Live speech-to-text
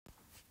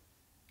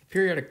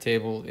Periodic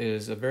table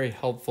is a very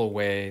helpful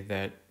way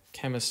that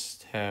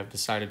chemists have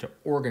decided to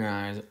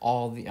organize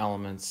all the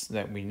elements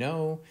that we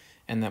know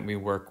and that we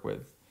work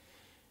with.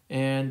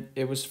 And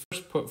it was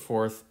first put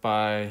forth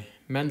by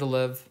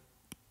Mendeleev,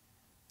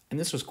 and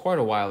this was quite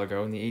a while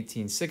ago in the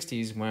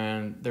 1860s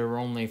when there were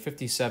only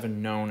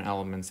 57 known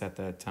elements at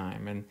that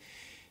time. And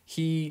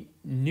he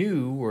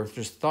knew or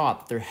just thought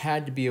that there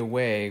had to be a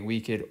way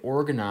we could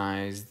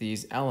organize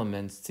these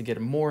elements to get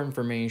more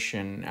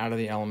information out of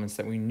the elements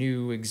that we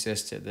knew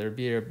existed. There'd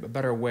be a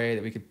better way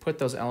that we could put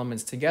those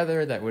elements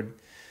together that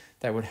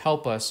would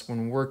help us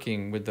when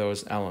working with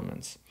those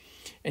elements.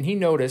 And he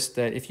noticed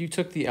that if you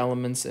took the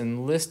elements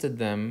and listed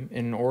them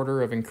in an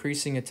order of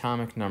increasing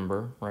atomic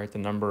number, right, the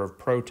number of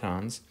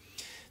protons,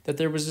 that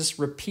there was this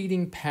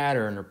repeating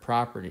pattern of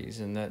properties,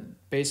 and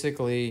that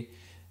basically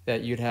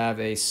that you'd have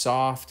a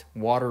soft,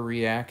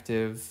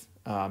 water-reactive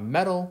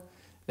metal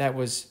that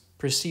was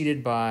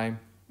preceded by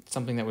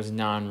something that was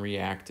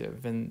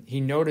non-reactive. And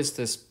he noticed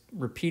this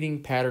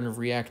repeating pattern of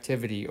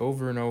reactivity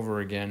over and over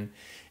again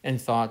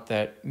and thought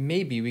that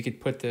maybe we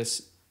could put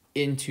this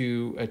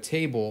into a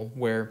table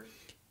where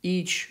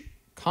each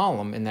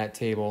column in that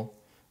table,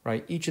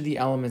 right, each of the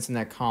elements in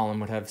that column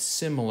would have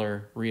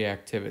similar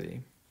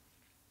reactivity.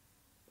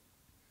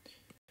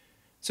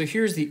 So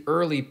here's the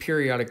early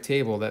periodic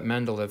table that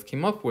Mendeleev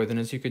came up with, and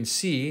as you can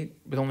see,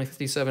 with only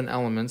 57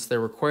 elements, there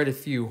were quite a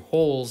few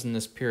holes in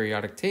this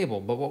periodic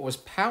table. But what was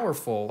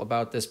powerful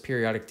about this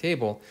periodic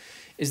table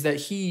is that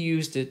he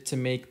used it to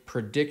make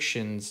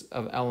predictions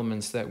of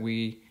elements that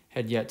we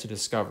had yet to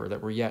discover,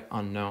 that were yet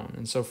unknown.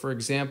 And so, for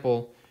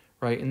example,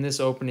 right, in this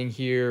opening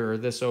here or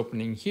this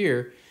opening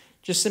here,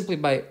 just simply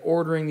by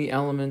ordering the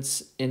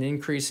elements in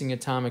increasing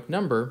atomic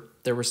number,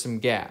 there were some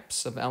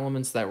gaps of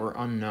elements that were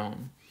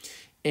unknown.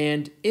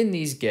 And in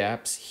these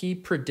gaps, he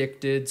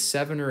predicted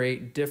 7 or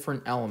 8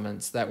 different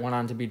elements that went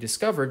on to be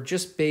discovered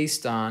just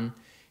based on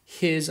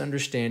his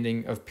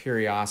understanding of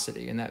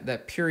periodicity. And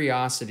that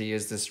periodicity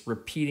is this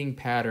repeating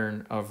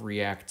pattern of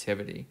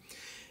reactivity.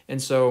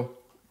 And so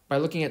by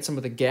looking at some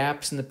of the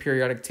gaps in the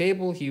periodic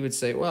table, he would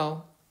say,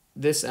 well,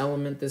 this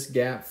element, this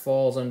gap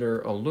falls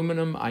under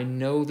aluminum. I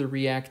know the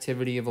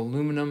reactivity of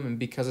aluminum, and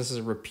because this is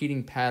a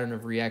repeating pattern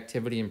of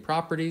reactivity and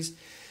properties,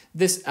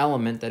 this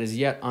element that is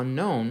yet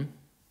unknown,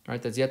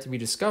 right, that's yet to be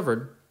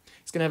discovered,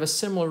 it's going to have a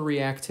similar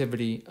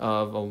reactivity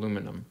of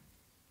aluminum.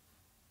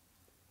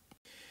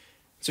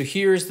 So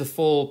here's the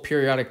full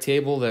periodic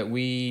table that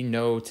we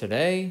know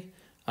today,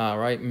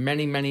 right?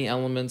 Many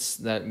elements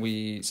that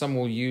some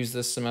will use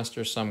this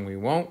semester, some we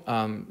won't.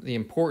 The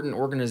important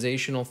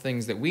organizational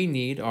things that we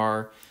need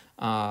are,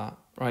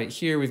 right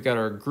here we've got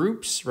our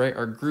groups, right?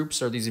 Our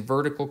groups are these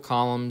vertical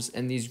columns,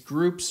 and these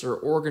groups are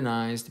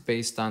organized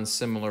based on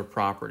similar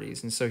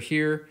properties. And so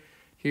here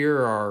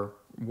are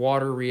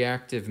water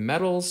reactive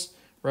metals,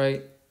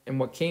 right? And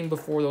what came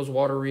before those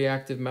water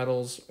reactive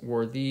metals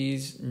were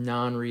these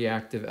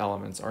non-reactive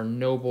elements, our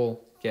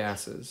noble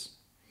gases: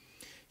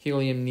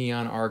 helium,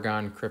 neon,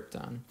 argon,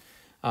 krypton.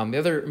 The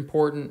other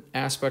important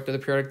aspect of the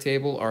periodic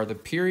table are the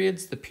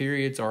periods. The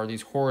periods are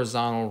these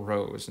horizontal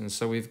rows. And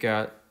so we've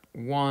got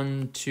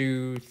 1,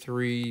 2,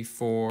 3,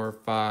 4,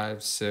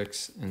 5,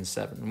 6, and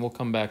 7. And we'll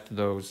come back to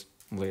those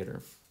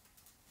later.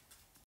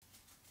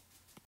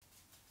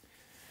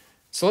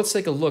 So let's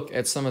take a look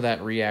at some of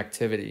that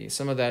reactivity,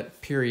 some of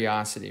that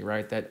periodicity,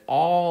 right? That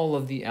all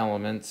of the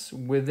elements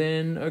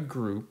within a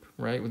group,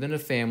 right, within a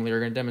family, are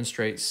going to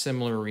demonstrate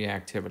similar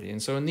reactivity.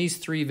 And so in these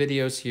 3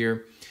 videos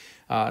here,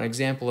 an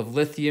example of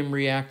lithium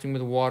reacting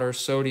with water,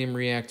 sodium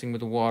reacting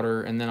with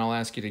water, and then I'll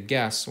ask you to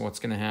guess what's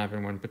going to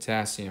happen when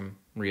potassium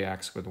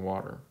reacts with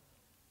water.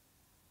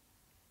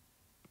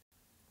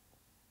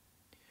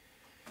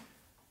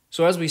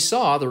 So as we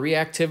saw, the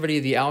reactivity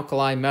of the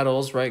alkali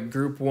metals, right,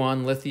 group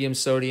 1, lithium,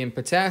 sodium,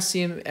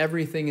 potassium,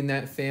 everything in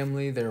that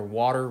family, they're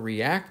water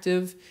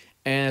reactive.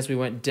 And as we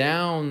went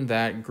down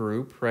that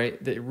group,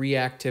 right, the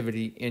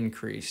reactivity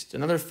increased.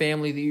 Another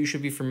family that you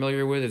should be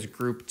familiar with is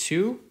group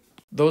 2.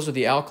 Those are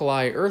the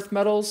alkali earth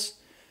metals.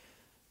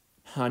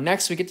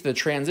 Next, we get to the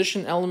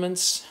transition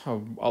elements,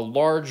 a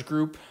large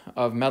group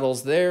of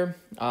metals there.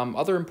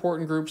 Other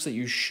important groups that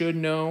you should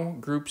know: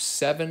 group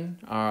 7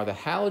 are the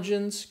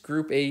halogens,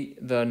 group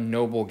 8, the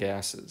noble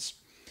gases.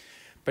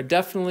 But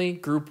definitely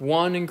group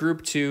 1 and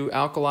group 2,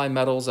 alkali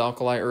metals,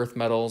 alkali earth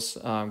metals,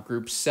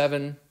 group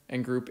 7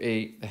 and group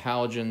 8, the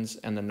halogens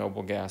and the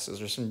noble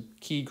gases are some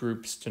key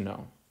groups to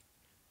know.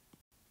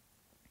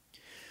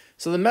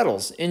 So the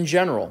metals in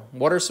general,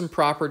 what are some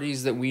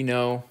properties that we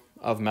know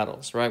of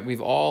metals, right? We've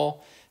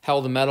all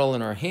held a metal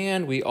in our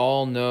hand. We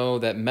all know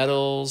that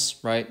metals,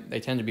 right,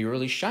 they tend to be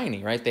really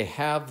shiny, right? They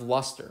have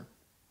luster.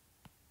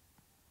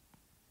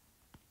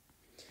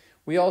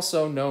 We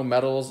also know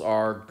metals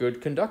are good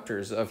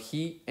conductors of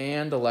heat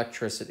and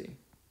electricity.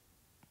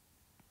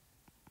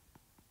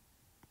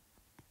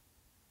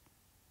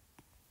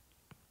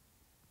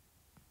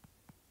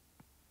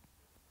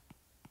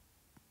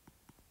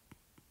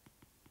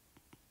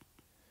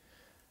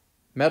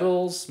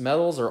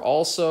 Metals are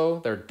also,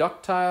 they're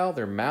ductile,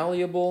 they're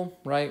malleable,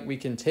 right? We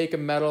can take a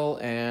metal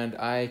and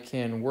I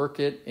can work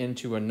it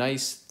into a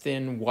nice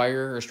thin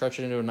wire or stretch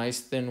it into a nice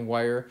thin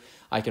wire.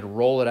 I could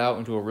roll it out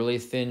into a really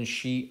thin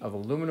sheet of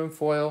aluminum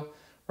foil,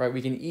 right?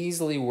 We can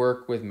easily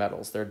work with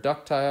metals. They're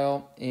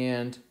ductile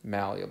and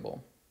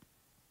malleable.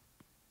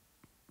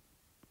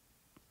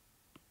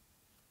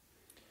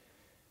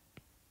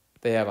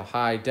 They have a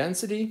high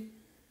density,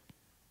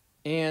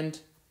 and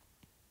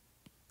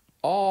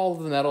all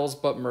the metals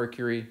but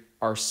mercury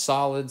are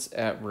solids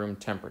at room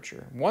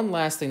temperature. One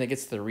last thing that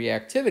gets to the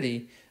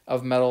reactivity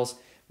of metals,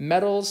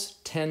 metals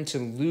tend to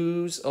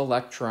lose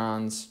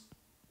electrons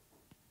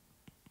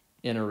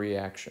in a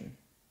reaction.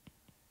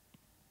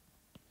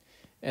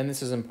 And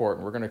this is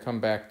important. We're going to come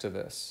back to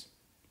this.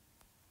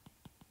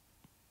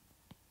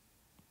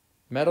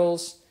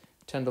 Metals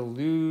tend to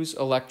lose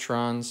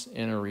electrons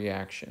in a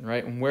reaction,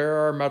 right? And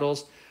where are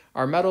metals?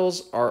 Our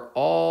metals are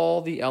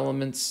all the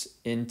elements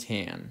in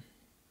tan.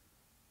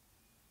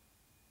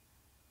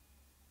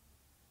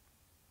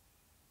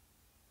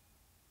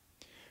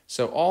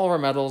 So all of our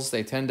metals,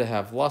 they tend to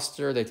have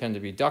luster, they tend to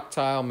be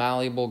ductile,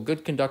 malleable,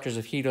 good conductors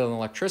of heat and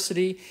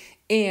electricity,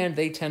 and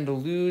they tend to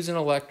lose an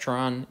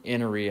electron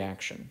in a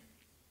reaction.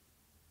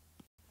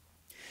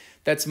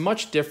 That's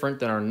much different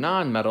than our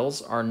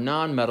nonmetals. Our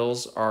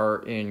nonmetals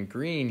are in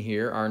green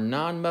here. Our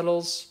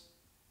nonmetals,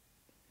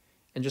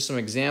 and just some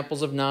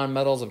examples of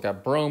nonmetals, I've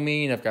got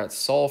bromine, I've got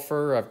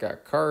sulfur, I've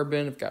got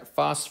carbon, I've got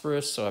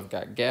phosphorus, so I've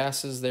got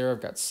gases there,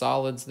 I've got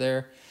solids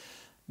there.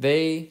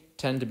 They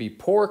tend to be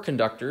poor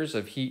conductors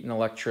of heat and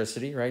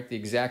electricity, right? The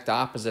exact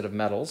opposite of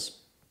metals.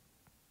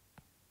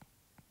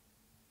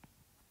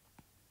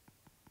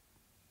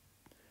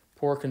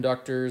 Poor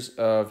conductors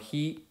of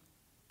heat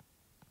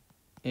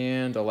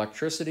and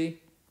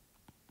electricity.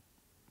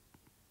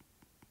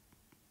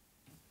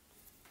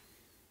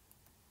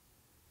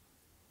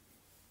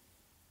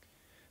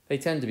 They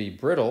tend to be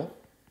brittle,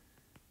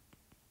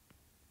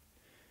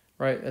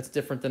 right? That's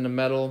different than the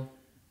metal.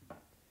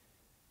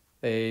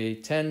 They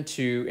tend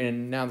to,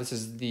 and now this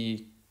is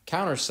the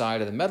counter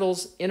side of the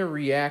metals, in a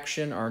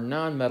reaction are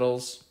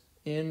nonmetals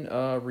in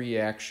a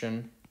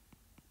reaction.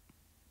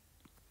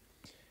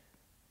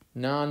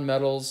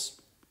 Nonmetals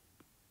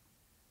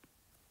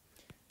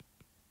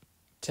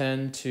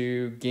tend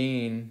to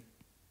gain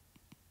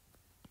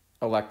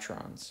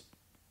electrons.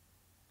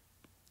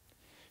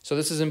 So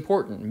this is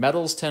important.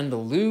 Metals tend to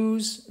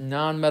lose,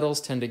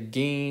 nonmetals tend to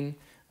gain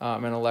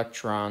an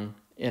electron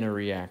in a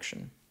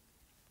reaction.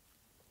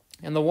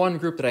 And the one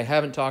group that I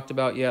haven't talked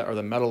about yet are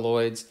the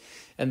metalloids,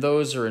 and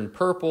those are in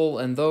purple,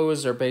 and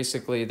those are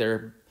basically,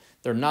 they're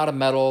not a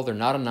metal, they're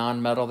not a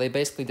nonmetal, they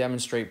basically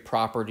demonstrate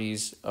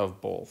properties of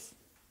both.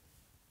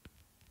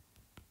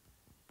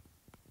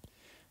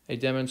 They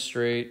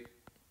demonstrate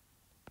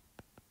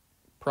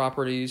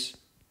properties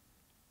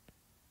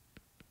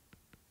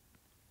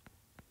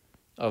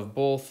of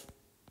both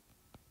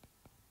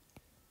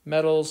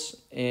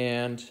metals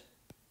and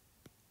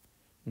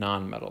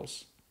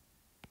nonmetals.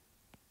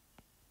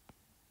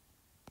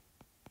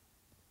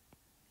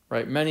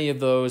 Right, many of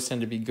those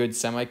tend to be good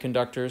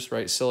semiconductors,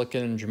 right?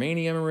 Silicon and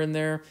germanium are in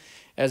there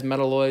as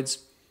metalloids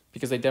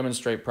because they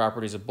demonstrate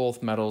properties of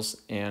both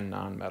metals and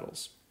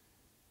nonmetals.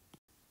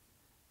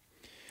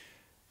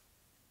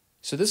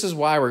 So this is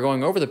why we're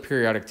going over the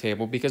periodic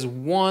table, because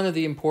one of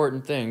the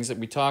important things that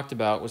we talked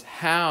about was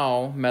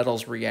how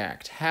metals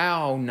react,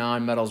 how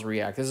nonmetals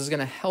react. This is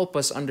going to help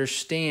us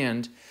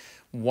understand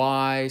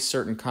why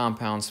certain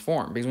compounds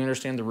form, because we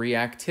understand the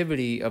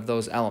reactivity of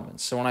those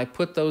elements. So when I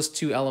put those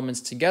two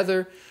elements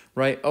together,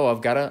 right, oh,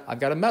 I've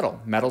got a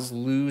metal. Metals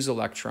lose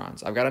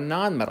electrons. I've got a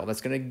nonmetal that's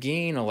going to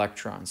gain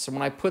electrons. So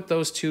when I put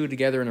those two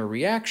together in a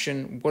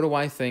reaction, what do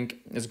I think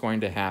is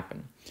going to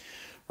happen?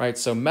 Right,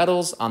 so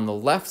metals on the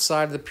left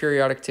side of the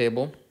periodic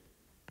table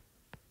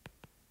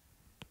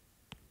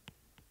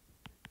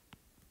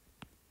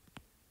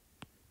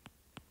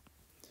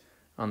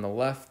on the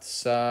left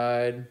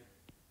side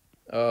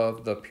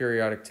of the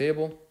periodic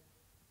table,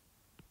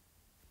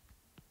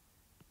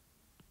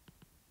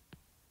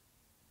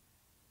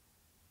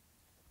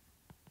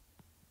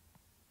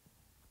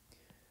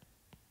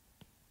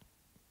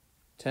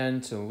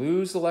 tend to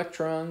lose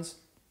electrons,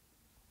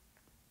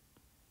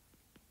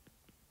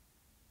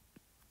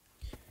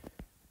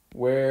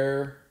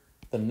 where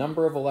the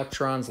number of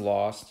electrons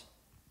lost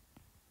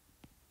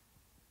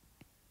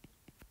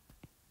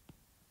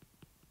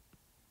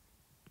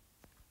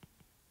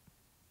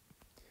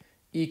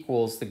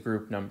equals the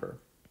group number.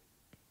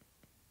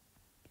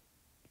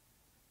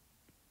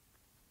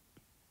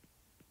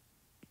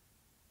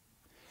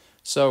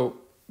 So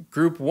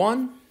group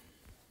one,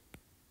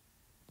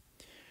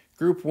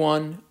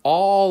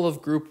 all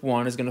of group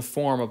one is going to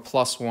form a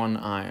 +1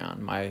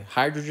 ion. My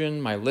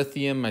hydrogen, my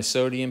lithium, my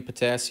sodium,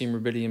 potassium,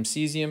 rubidium,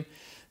 cesium,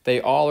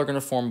 they all are going to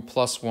form a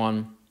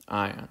 +1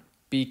 ion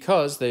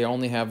because they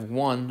only have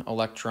one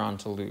electron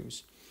to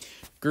lose.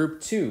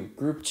 Group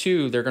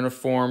two, they're going to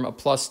form a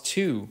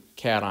 +2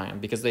 cation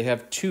because they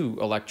have 2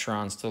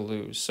 electrons to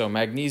lose. So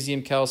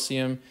magnesium,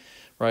 calcium,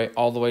 right,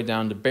 all the way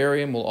down to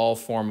barium will all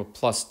form a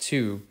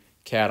 +2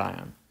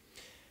 cation.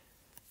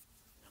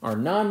 Our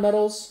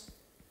nonmetals,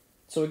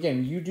 so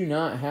again, you do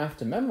not have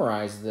to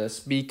memorize this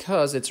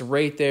because it's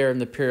right there in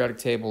the periodic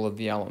table of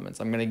the elements.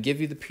 I'm going to give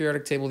you the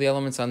periodic table of the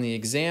elements on the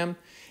exam,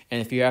 and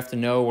if you have to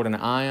know what an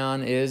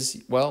ion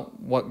is, well,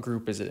 what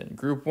group is it in?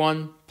 Group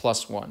 1,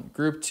 +1.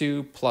 Group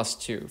 2,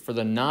 +2. For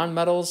the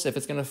nonmetals, if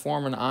it's going to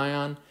form an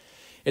ion,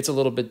 it's a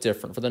little bit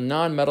different. For the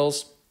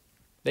nonmetals,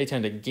 they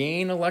tend to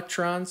gain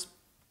electrons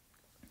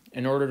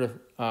in order to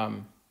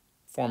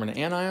form an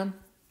anion.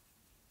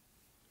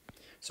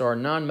 So our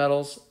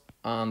nonmetals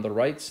on the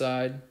right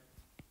side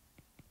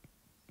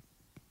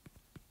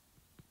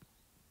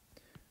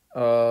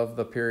of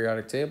the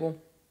periodic table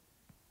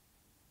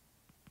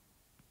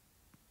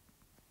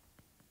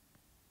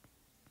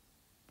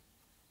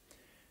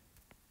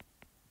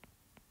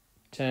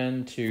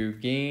tend to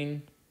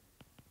gain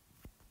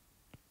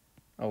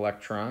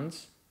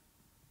electrons,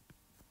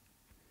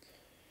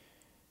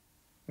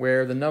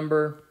 where the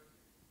number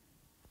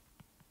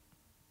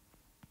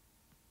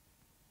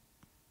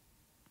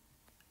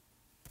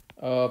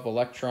of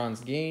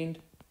electrons gained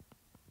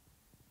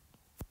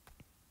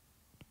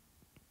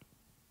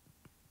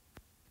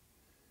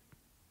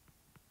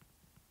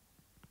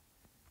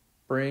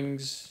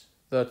brings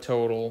the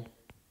total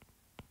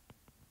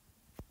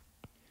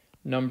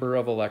number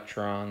of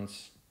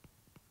electrons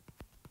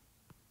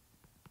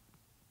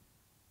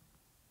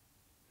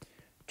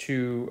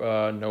to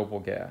a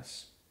noble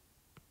gas.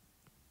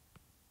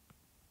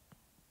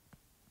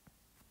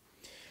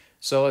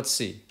 So let's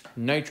see.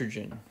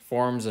 Nitrogen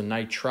forms a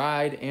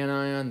nitride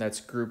anion, that's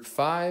group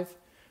 5,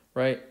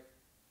 right?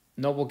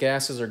 Noble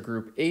gases are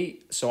group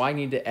 8, so I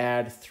need to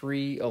add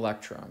 3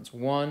 electrons.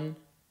 1,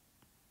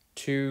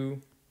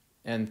 2,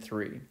 and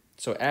 3.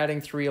 So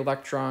adding 3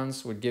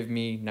 electrons would give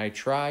me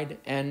nitride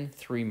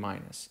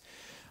N3-.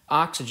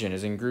 Oxygen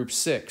is in group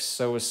 6,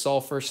 so is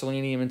sulfur,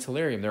 selenium, and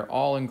tellurium. They're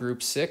all in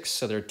group 6,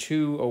 so they're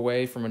 2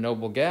 away from a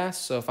noble gas.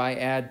 So if I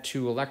add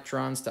 2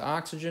 electrons to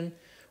oxygen,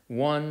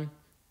 1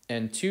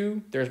 and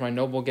 2, there's my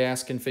noble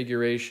gas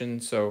configuration,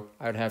 so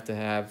I would have to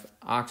have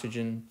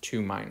oxygen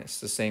 2-.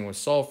 The same with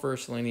sulfur,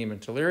 selenium,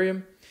 and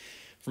tellurium.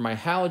 For my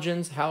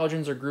halogens,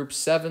 halogens are group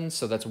 7,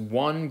 so that's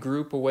 1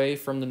 group away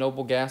from the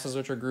noble gases,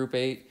 which are group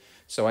 8.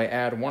 So I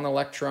add 1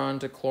 electron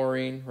to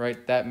chlorine,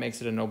 right? That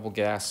makes it a noble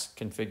gas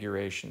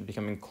configuration,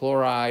 becoming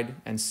chloride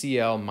and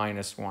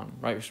Cl-1,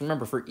 right? So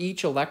remember, for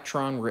each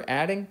electron we're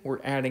adding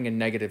a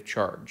negative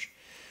charge.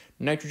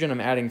 Nitrogen,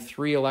 I'm adding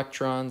 3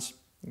 electrons,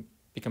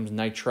 becomes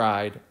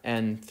nitride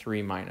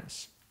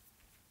N3-.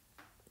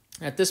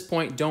 At this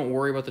point, don't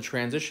worry about the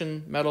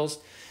transition metals.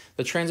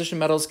 The transition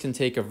metals can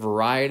take a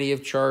variety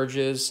of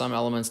charges. Some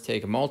elements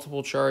take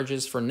multiple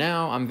charges. For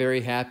now, I'm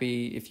very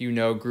happy if you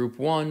know group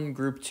 1,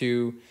 group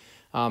 2,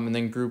 and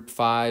then group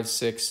 5,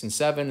 6, and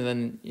 7. And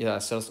then,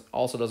 yes, it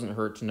also doesn't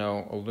hurt to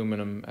know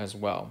aluminum as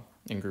well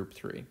in group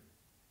 3.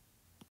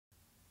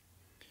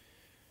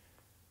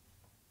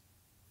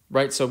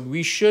 Right, so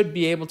we should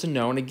be able to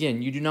know, and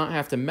again, you do not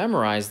have to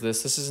memorize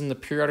this. This is in the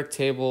periodic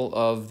table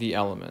of the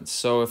elements.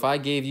 So if I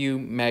gave you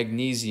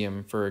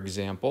magnesium, for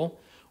example,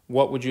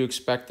 what would you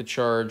expect the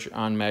charge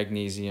on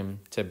magnesium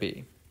to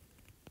be?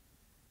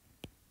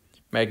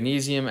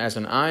 Magnesium as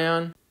an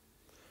ion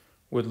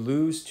would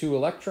lose 2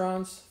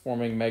 electrons,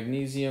 forming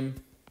magnesium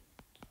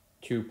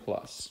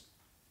 2+.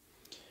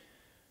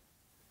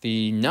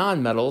 The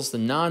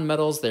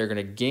nonmetals, they're going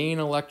to gain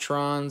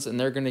electrons, and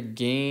they're going to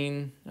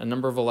gain a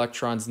number of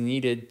electrons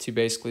needed to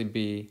basically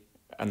be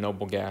a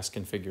noble gas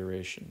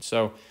configuration.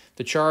 So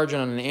the charge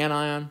on an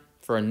anion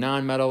for a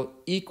nonmetal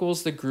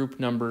equals the group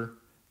number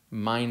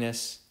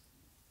 -8.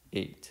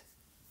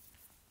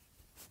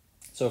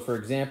 So for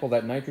example,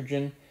 that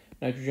nitrogen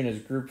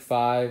is group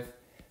 5,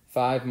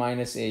 5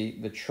 minus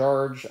 8. The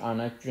charge on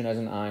nitrogen as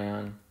an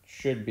ion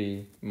should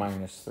be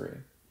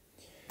 -3.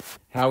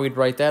 How we'd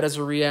write that as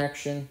a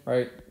reaction,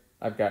 right?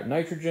 I've got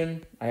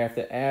nitrogen. I have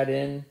to add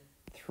in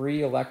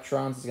 3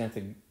 electrons. It's going to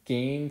have to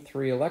gain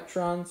 3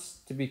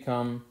 electrons to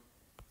become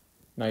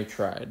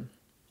nitride.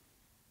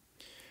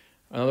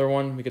 Another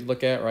one we could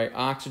look at, right?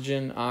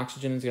 Oxygen.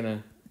 Oxygen is going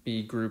to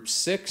be group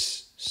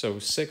 6. So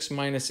 6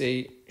 minus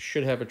 8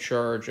 should have a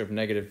charge of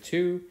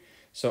 -2.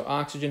 So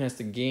oxygen has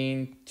to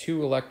gain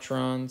 2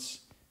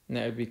 electrons, and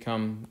that would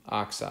become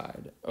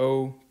oxide,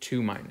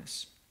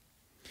 O2-.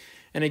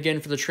 And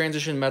again, for the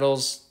transition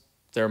metals,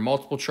 there are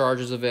multiple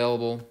charges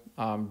available.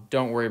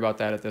 Don't worry about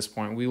that at this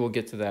point. We will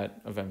get to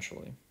that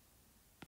eventually.